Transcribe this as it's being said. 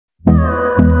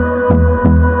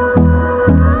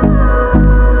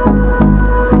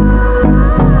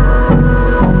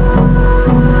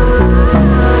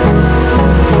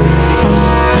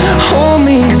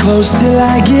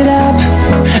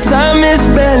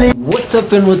What's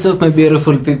up my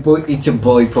beautiful people? It's your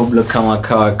boy Pablo Kama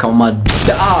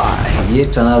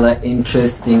yet another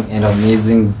interesting and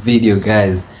amazing video,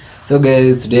 guys. So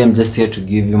guys, today I'm just here to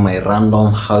give you my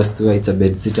random house tour. It's a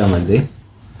bedsitter manze.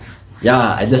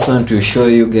 Yeah, I just want to show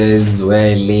you guys where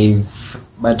I live,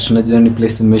 but unajua ni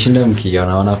place nimeshinda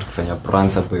mkiona tukifanya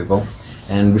pranks hapo hivyo.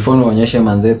 And before nionyeshe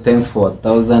manze, thanks for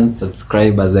 1000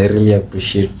 subscribers. I really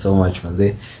appreciate so much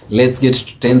manze. Let's get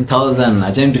to 10,000.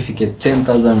 I trying to fike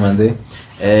 10,000 manze.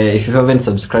 If you haven't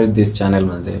subscribed this channel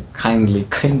manze, kindly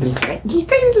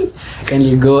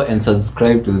go and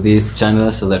subscribe to this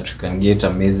channel so that you can get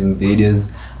amazing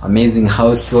videos, amazing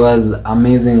house tours,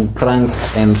 amazing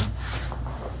pranks and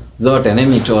zote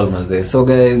name it all manze. So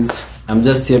guys, I'm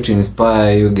just here to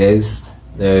inspire you guys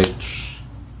that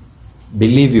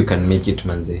believe you can make it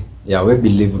manze. Yeah, we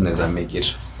believe unaweza make it.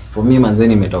 For me manze,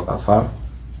 nimetoka far.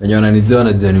 Wenye wananijua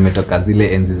najua nimetoka zile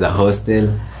enzi za hostel.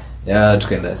 Yeah,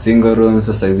 tukaenda single room,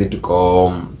 so saizi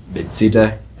tuko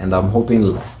bedsitter, and I'm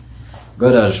hoping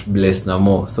God has blessed no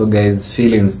more. So guys,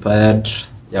 feel inspired.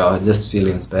 Yeah, just feel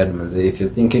inspired manze. If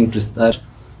you're thinking to start,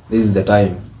 this is the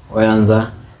time.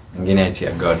 Oyanza ngine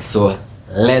atia God. So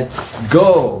let's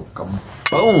go.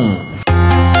 Boom.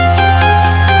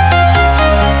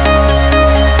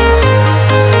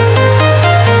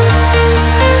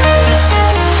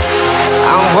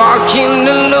 Walking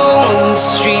alone, the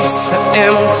streets are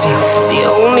empty. The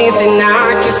only thing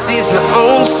I can see is my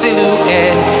own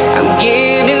silhouette. I'm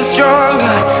getting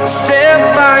stronger,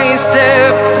 step by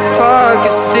step. The clock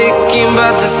is ticking,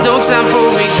 but there's no time for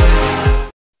regrets.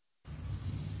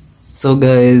 So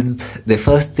guys, the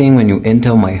first thing when you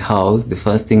enter my house, the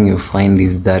first thing you find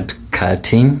is that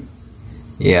curtain.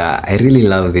 Yeah, I really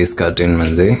love this curtain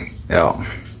manze. Yeah,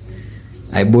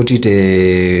 I bought it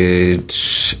at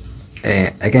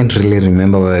I can't really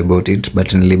remember where I bought it,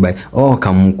 but nilibuy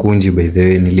Kamkunji, by the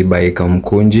way, nilibuy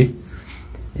Kamkunji.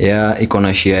 Yeah, iko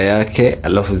na share yake,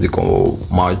 alafu ziko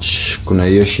match, kuna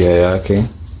hiyo share yake.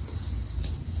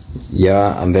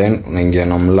 Yeah, and then unaingia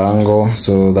na mlango,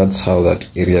 so that's how that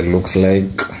area looks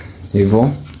like.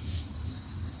 Hivyo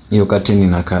hiyo curtain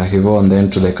inakaa hivyo, and then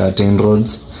to the curtain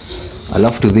rods.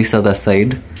 Alafu to this other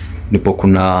side ndipo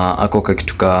kuna ako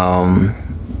kakitu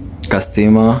ka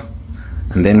steamer.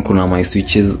 And then kuna my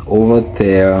switches over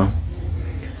there.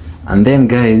 And then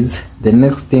guys, the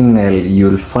next thing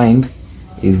you'll find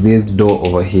is this door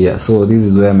over here. So this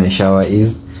is where my shower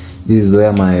is. This is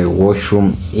where my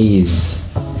washroom is.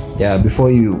 Yeah,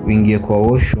 before you ingie kwa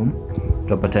washroom,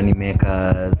 utapata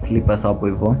nimeweka slippers hapo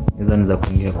hivyo. Hizo ni za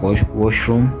kuingia kwa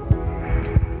washroom.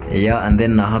 Yeah, and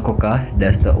then na hako ka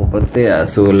duster over there.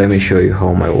 So let me show you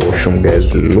how my washroom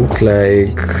guys look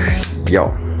like.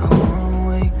 Yo.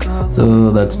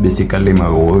 So that's basically my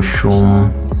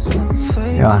washroom.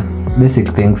 Yeah, basic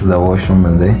things za washroom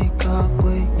manze.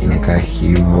 Inakaa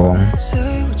hivyo.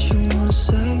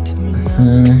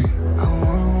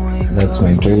 That's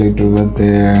my toilet over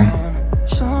there.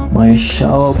 My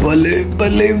shower pale.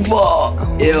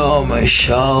 Yeah, my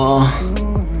shower.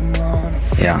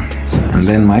 Yeah, and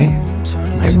then my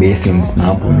basins na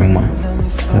hapo nyuma.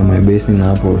 My basin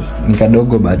hapo ni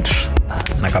kadogo but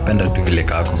nakapenda tu vile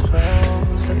kako.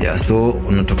 Yeah, so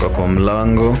unatoka kwa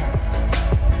mlango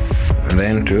and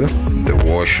then to the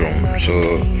washroom. So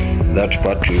that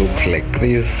part looks like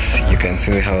this. You can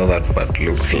see how that part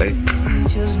looks like.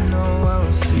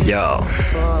 Yeah.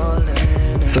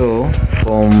 So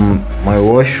from my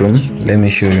washroom, let me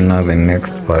show you now the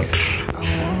next part.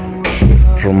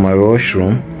 From my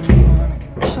washroom,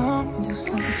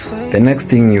 the next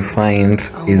thing you find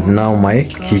is now my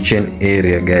kitchen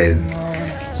area, guys.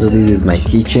 So this is my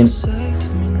kitchen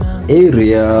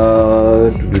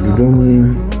area.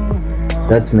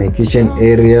 That's my kitchen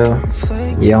area.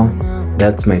 Yeah,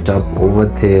 that's my tap over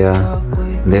there.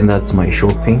 Then that's my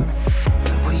shopping.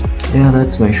 Yeah,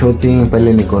 that's my shopping.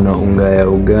 Pale niko na unga ya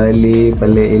ugali,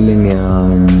 pale ile ni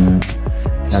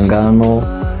ngano.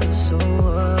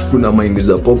 Kuna mahindi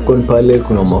za popcorn pale,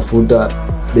 kuna mafuta.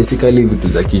 Basically vitu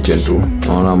za kitchen tu.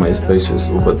 Naona my spices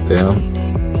over there.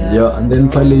 Yeah, and then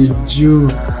pale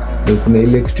juu kuna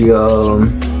ile kitu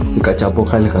ya chapo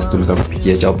kale kastuli ka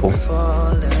kupikia chapo.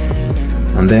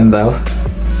 And then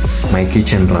my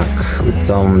kitchen rack with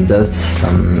some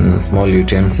small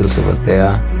utensils over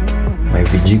there. My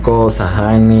vijiko,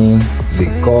 sahani,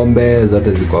 vikombe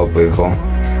zote ziko hapo hivyo.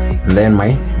 And then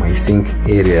my sink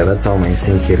area. That's how my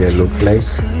sink area looks like.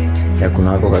 Ya kuna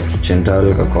hapo ka kitchen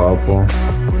towel kako hapo.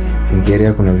 Sink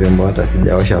area kuna vyombo hata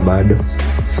sijaosha bado.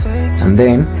 And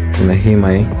then kuna hii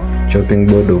my chopping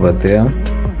board over there.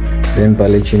 Then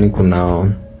pale chini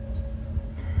kuna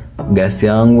gas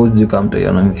yangu, sijui kama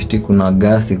mtaiona mfiti, kuna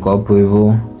gas iko hapo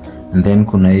hivyo. and then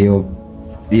kuna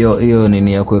hiyo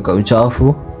nini ya kuweka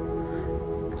uchafu.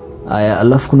 Aya,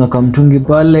 alafu kuna kamtungi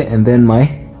pale, and then my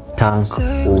tank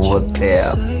over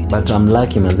there. But I'm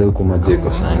lucky manze huko maji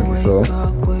iko sangi. So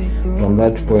from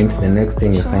that point, the next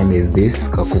thing you find is this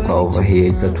kakuka over here.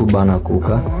 It's a 2-burner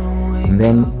cooker. And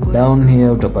then down here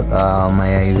utapata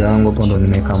mayai zangu hapo, ndo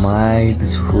nimeka mayai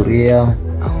sufuria.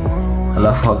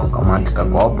 Alafu hapo kamati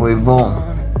kako hapo hivyo.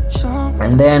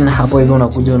 And then hapo hivyo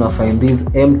unakuja una find this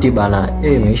empty burner.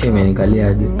 Maisha imenikalia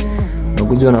aje.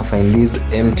 Unakuja una find this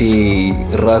empty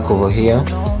rack over here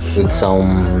with some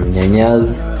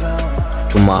nyanyas,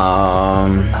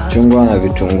 chungwa na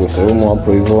vitunguu saumu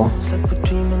hapo hivyo.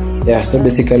 Yeah, so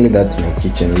basically that's my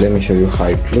kitchen. Let me show you how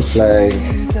it looks like.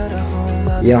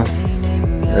 Yeah,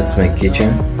 that's my kitchen.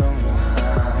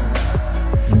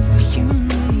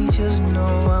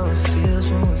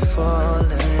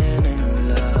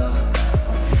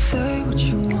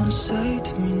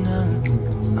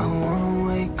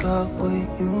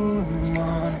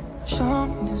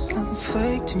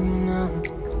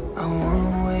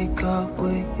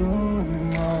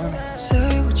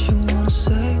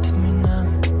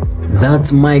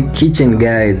 That's my kitchen,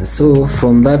 guys. So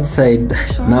from that side,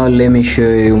 now let me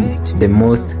show you the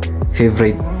most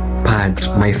favorite part,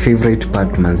 my favorite part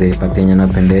manze, part yenye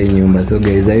napenda hii nyumba. So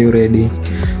guys, are you ready?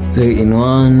 So in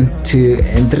 1, 2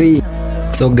 and 3.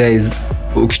 So guys,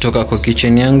 ukitoka kwa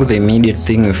kitchen yangu, the immediate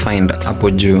thing we find hapo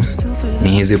juu ni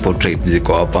hizi portraits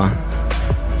ziko hapa.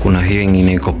 Kuna hiyo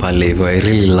nyingine iko pale hivyo. I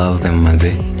really love them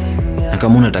manze. Na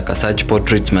kama unataka search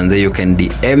portraits manze, you can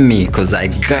DM me cause I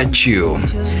got you.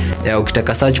 Yeah,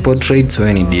 ukitaka search portraits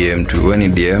wewe ni DM tu, wewe ni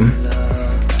DM.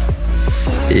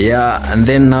 Yeah, and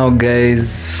then now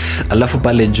guys, alafu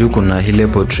pale juu kuna ile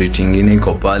portrait nyingine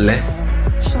iko pale.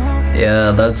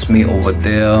 Yeah, that's me over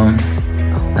there.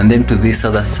 And then to this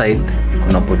other side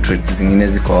kuna portraits zingine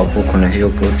ziko hapo. Kuna hiyo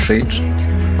portrait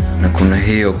na kuna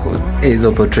hiyo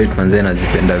hizo portrait manze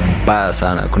nazipenda vibaya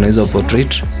sana. Kuna hizo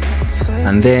portrait.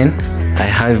 And then I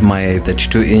have my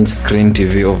 32-inch screen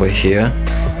TV over here.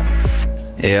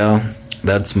 Yeah,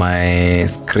 that's my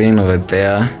screen over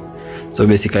there. So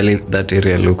basically that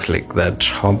area looks like that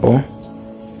hapo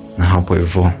na hapo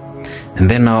hivyo. And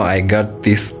then now I got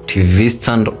this TV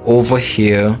stand over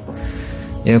here.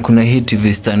 Yeah, kuna hii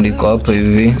TV stand iko hapo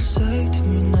hivi.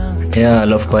 Yeah,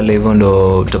 alafu pale hivyo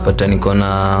ndo utapata niko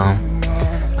na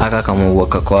aka kama uwa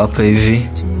kako hapo hivi.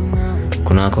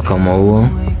 Kuna aka kama uwa.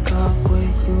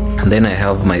 And then I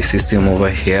have my system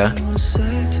over here.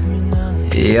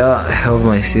 Yeah, I have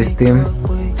my system.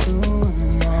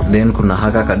 Then kuna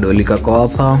haka kadoli kako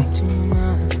hapa.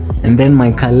 And then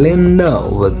my calendar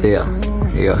over there.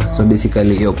 Yeah, so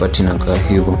basically hiyo part inakaa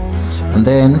hivyo. And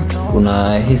then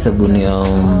kuna hii sabuni ya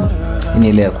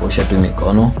ile ya kuosha tu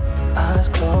mikono.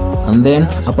 And then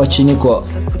hapa chini kwa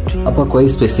hii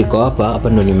space iko hapa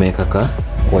ndo nimeweka ka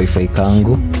wifi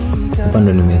kangu. Hapa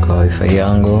ndo nimeweka wifi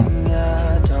yangu.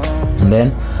 And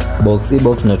then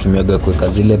box natumiaga kuweka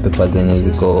zile pepa zenye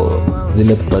ziko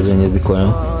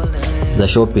za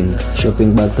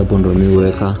shopping bags, hapo ndo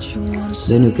miweka.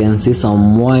 Then you can see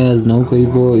some wires na huko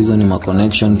hivyo, hizo ni ma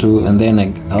connection too. And then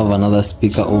I have another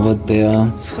speaker over there.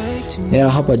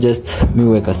 Yeah, hapa just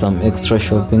miweka some extra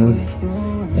shoppings.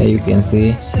 Yeah, you can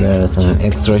see there are some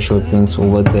extra shoppings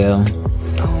over there.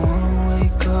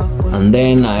 And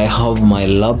then I have my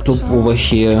laptop over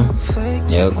here.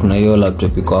 Yeah, kuna hiyo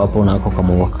laptop iko hapo na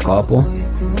kama wako hapo.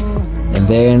 And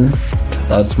then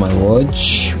that's my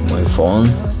watch, my phone,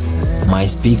 my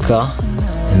speaker,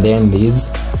 and then this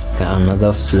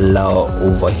another flower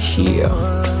over here.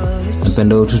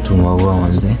 Napenda utu maua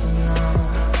manze.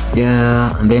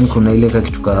 Yeah, and then kuna ile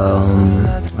kitu ka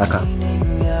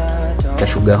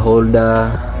sugar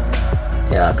holder.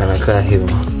 Yeah, kanakaa hivyo.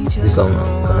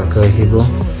 Kanakaa hivyo.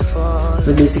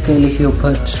 So basically hiyo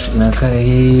part inakaa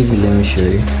hivi, let me show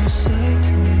you.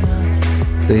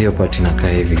 So hiyo part inakaa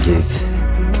hivi guys.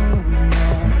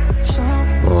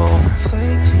 Wow.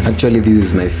 Actually this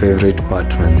is my favorite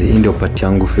part manze. Hii ndio part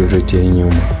yangu favorite ya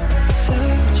nyumba.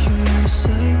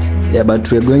 Yeah,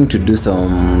 but we are going to do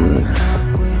some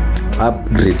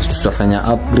upgrade.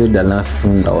 Tutafanya upgrade alafu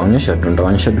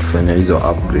ndaonyesha tukifanya hizo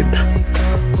upgrade.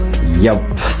 Yep.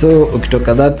 So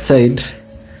ukitoka that side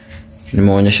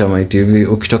nimeonyesha my TV.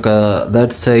 Ukitoka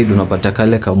that side unapata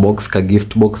kale ka box, ka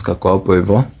gift box kako hapo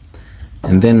hivyo.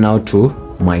 And then now to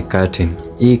my curtain.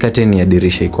 Hii curtain ya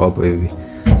dirisha iko hapo hivi.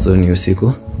 So ni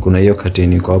usiku. Kuna hiyo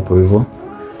curtain iko hapo hivyo.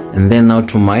 And then now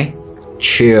to my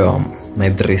chair, my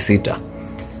 3-seater.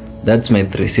 That's my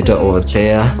 3-seater over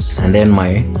there. And then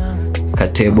my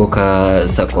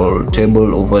circle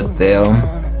table over there.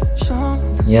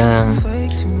 Yeah.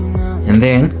 And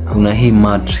then kuna hii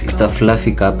mat, it's a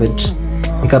fluffy carpet.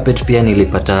 Hii carpet pia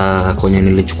nilipata kwenye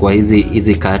nilichukua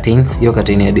hizi curtains, hiyo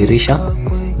curtain ya dirisha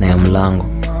na ya mlango.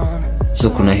 So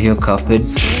kuna hiyo carpet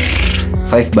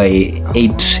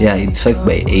 5x8, yeah, it's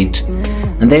 5x8.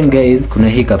 And then guys, kuna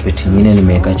hii carpet nyingine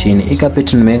nimeweka chini. Hii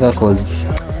carpet nimeweka cause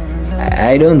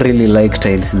I don't really like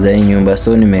tiles za nyumba,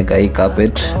 so nimeweka hii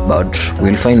carpet, but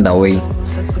we'll find a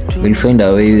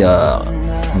way.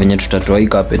 Venye tutatoa hii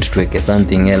carpet tuweke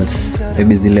something else,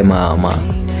 maybe zile I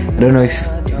don't know if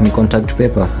ni contact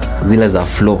paper, zile za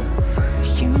floor.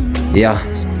 Yeah,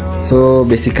 so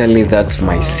basically that's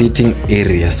my sitting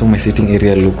area. So my sitting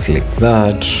area looks like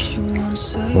that.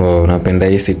 Oh, napenda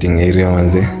hii sitting area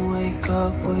manze.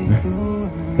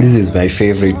 This is my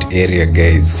favorite area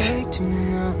guys.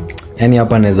 Yani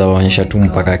hapa naweza waonyesha tu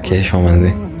mpaka kesho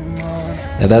manze.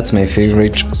 Yeah, that's my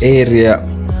favorite area.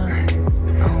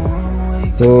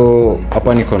 So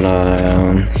hapa niko na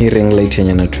hii ring light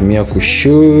yenye natumia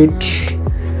kushoot.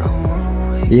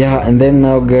 Yeah, and then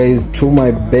now guys, to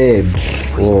my bed.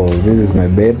 Oh, this is my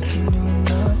bed.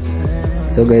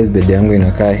 So guys, bed yangu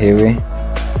inakaa hivi.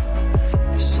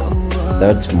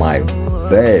 That's my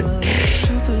bed.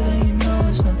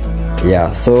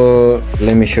 Yeah, so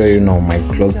let me show you now my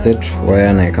closet,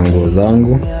 where naeka nguo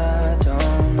zangu.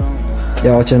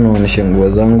 Yeah, wacha nionyeshe nguo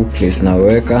zangu place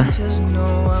naweka.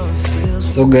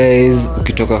 So guys,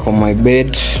 ukitoka kwa my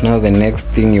bed, now the next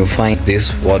thing you find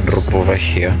this wardrobe over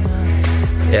here.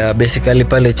 Yeah, basically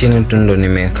pale chini tu ndo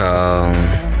nimeweka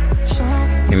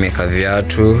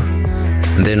viatu,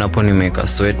 and then hapo nimeweka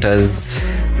sweaters,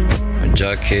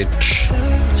 jacket,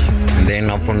 and then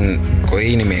hapo kwa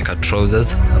hii nimeweka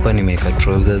trousers. Hapa nimeweka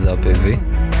trousers hapo hivi,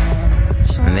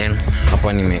 and then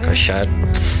hapa nimeweka shirts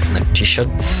na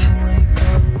t-shirts.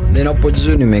 Then hapo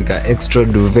juu nimeweka extra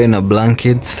duvet na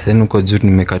blankets. Then uko juu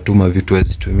nimeweka tuma vitu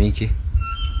hazitumiki.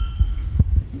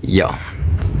 Yeah.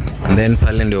 And then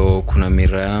pale ndio kuna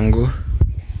mirror yangu.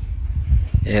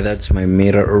 Yeah, that's my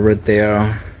mirror over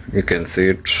there. You can see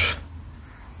it.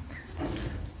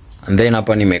 And then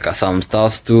hapa nimeweka some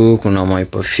stuffs too. Kuna my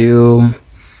perfume.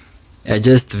 Yeah,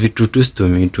 just vitu tu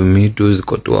me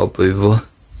ziko tu hapo hivyo.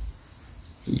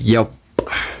 Yup.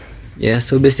 Yeah,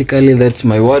 so basically that's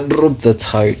my wardrobe. That's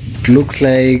how it looks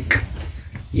like.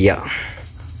 Yeah.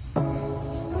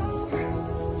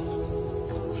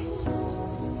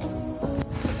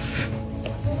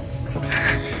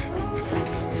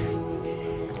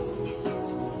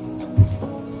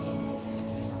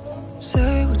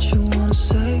 Say what you wanna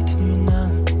say to me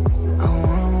now. I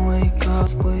wanna wake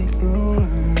up with you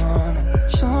in the morning.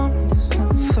 Show me there's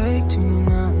nothing fake to me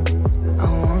now. I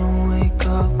wanna wake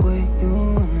up with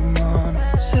you in the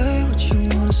morning. Say what you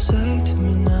wanna say to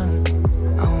me now.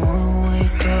 I wanna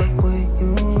wake up with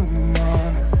you in the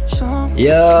morning. Show me.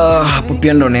 Yeah, hapo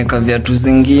pia ndo naweka viatu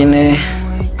zingine.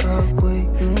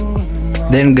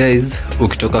 Then guys,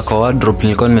 ukitoka kwa wardrobe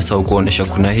nilikuwa nimesahau kuonyesha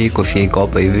kuna hii kofia iko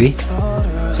hapa hivi.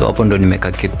 So hapo ndo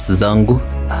nimeka caps zangu.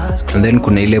 And then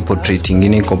kuna ile portrait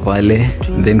nyingine iko pale.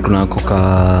 And then kuna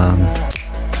ka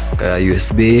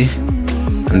USB.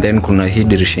 And then kuna hii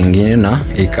dirisha nyingine na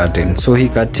hii curtain. So hii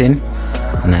curtain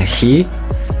na hii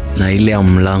na ile ya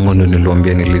mlango ndo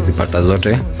niliwaambia nilizipata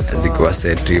zote zikiwa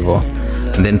set hivyo.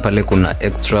 And then pale kuna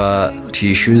extra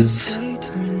tissues.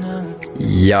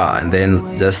 Yeah, and then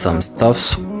just some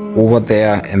stuff over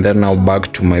there. And then now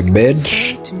back to my bed.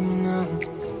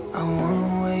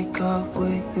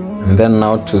 And then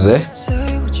now to the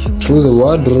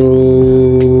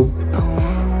wardrobe.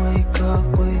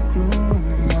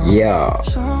 Yeah.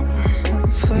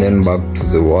 Then back to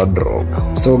the wardrobe.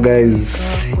 So guys,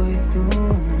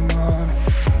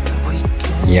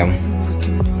 yeah.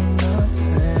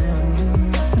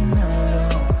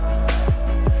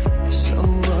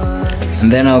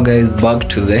 And then now guys, back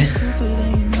to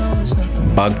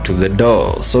the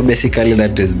door. So basically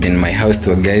that has been my house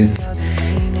tour guys.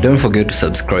 Don't forget to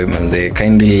subscribe manze.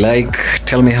 Kindly like,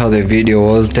 tell me how the video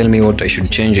was, tell me what I should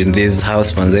change in this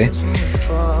house manze.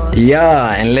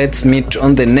 Yeah, and let's meet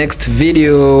on the next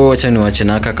video. Wacha niwache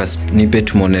naka nipe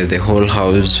tumone the whole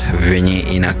house venye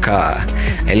inakaa.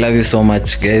 I love you so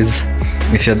much guys.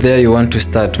 If you're there you want to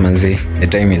start manze, the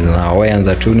time is now. Wewe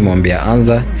anza tu, nimwambia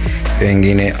anza,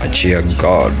 wengine achia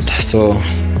God. So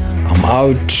I'm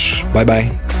out. Bye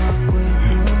bye.